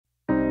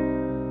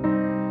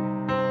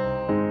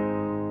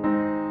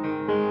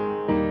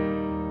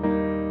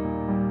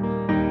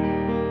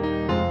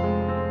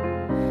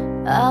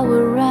I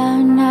will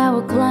run, I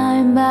will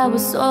climb, I will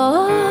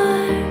soar.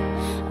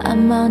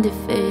 I'm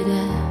undefeated,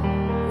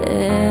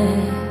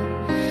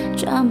 yeah.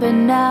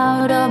 Jumping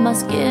out of my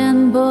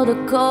skin, pull the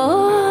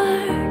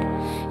cord,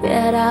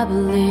 yet I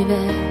believe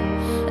it,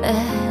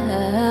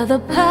 yeah. The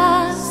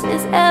past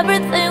is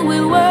everything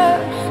we were,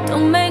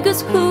 don't make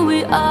us who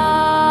we are.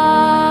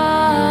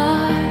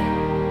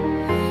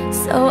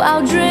 So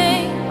I'll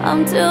dream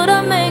until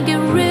I make it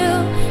real,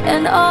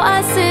 and all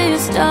I see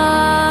is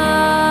stars.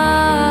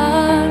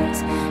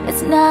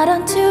 It's not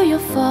until you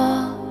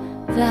fall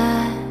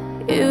that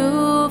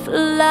you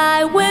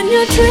fly. When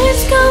your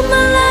dreams come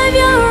alive,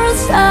 you're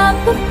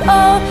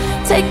unstoppable.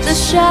 Take the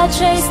shot,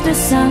 chase the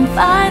sun,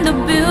 find the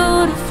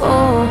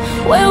beautiful.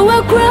 Where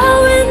we'll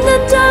grow in the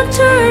dark,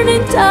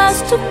 turning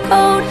dust to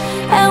gold,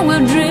 and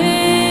we'll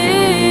dream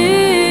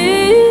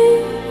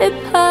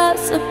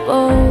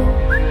impossible.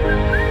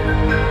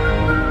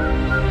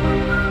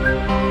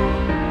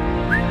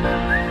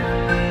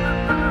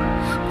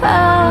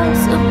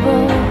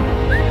 Possible.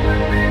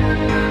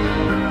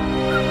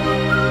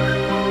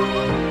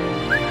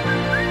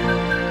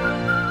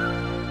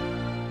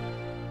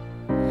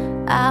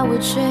 I will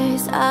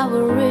chase, I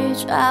will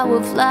reach, I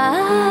will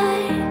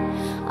fly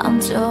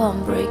until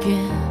I'm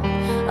breaking,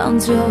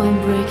 until I'm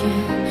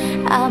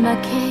breaking out my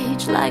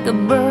cage like a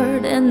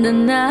bird in the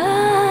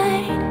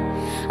night.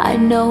 I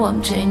know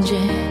I'm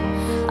changing,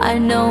 I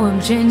know I'm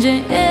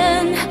changing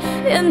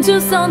into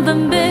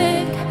something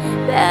big,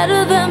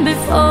 better than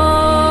before.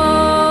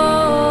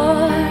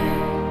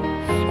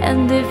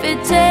 And if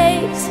it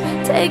takes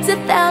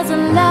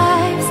 1,000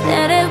 lives,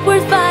 then it's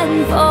worth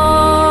fighting for.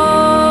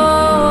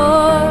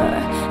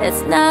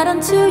 It's not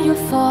until you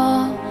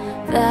fall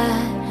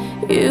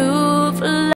that you